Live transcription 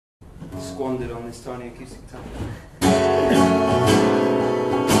squandered on this tiny acoustic guitar.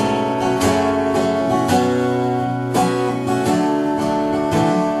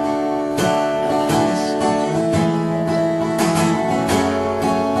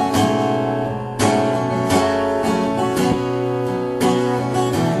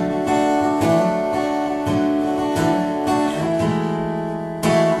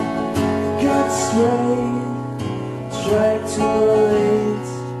 Try to relate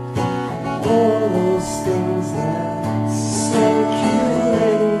all those things that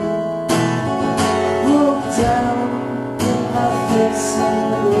circulate. Broke down with my face on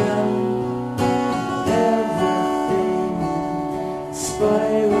the ground, everything in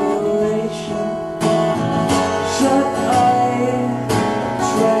spiralation. Shut eye,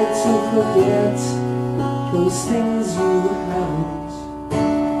 try to forget those things you haven't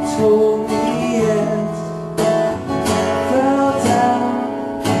told me yet. Fell down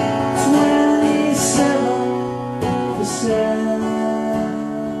 27%.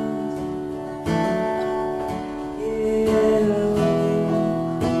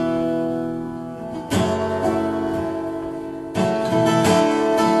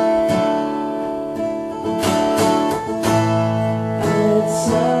 It's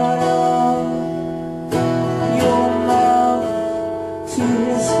out of your mouth to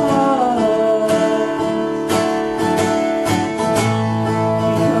his heart,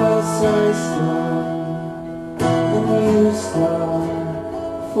 because I start and you start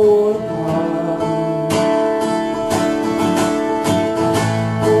for apart.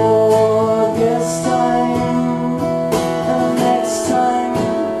 Oh, guess time and next time,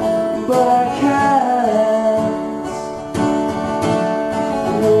 but I can't.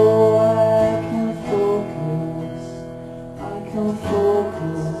 No, I can focus, I can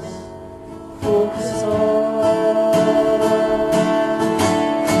focus, focus on.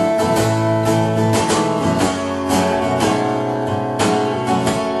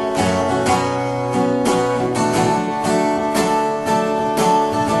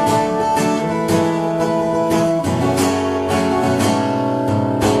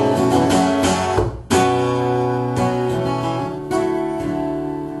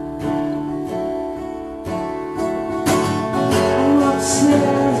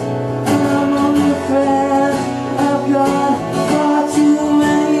 I'm unfair. I've got far too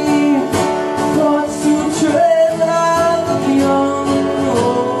many thoughts to tread out beyond.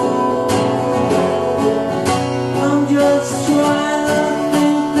 I'm just trying to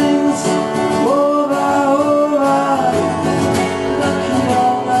think things over. Looking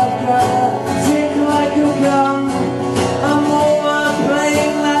all I've got, take like a gun. I'm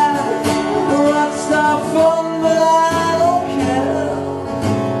overplaying that rockstar fun, but I don't care.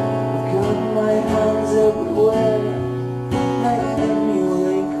 Got my hands everywhere, like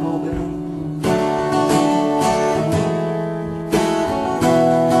emulate Cobain.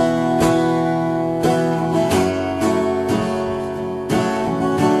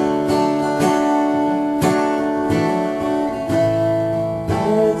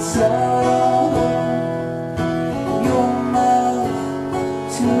 It's out of your mouth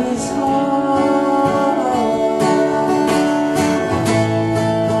to his heart,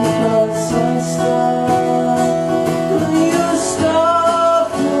 because I start and you start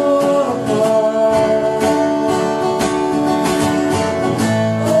for apart.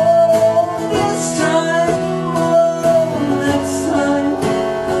 Oh, this time, oh, next time,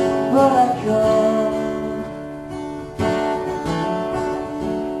 but I can't.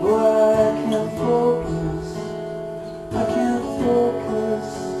 But I can't focus, I can't focus,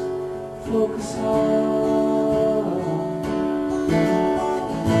 focus hard.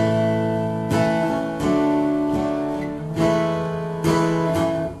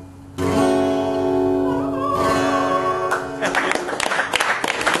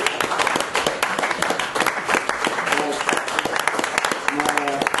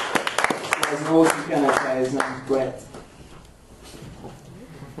 There's an awesome piano player, his name's Brett.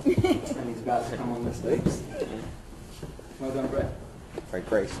 And he's about to come on the stage. Well done, Brett. Very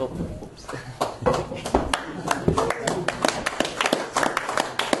graceful. Oops.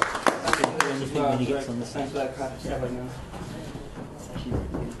 Thanks for that crap.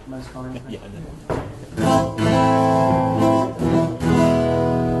 Most kind. Yeah, I know.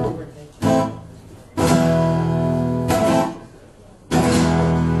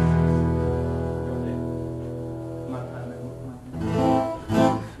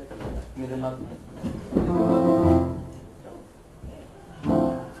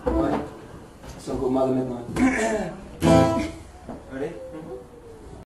 Song called Mother Midnight.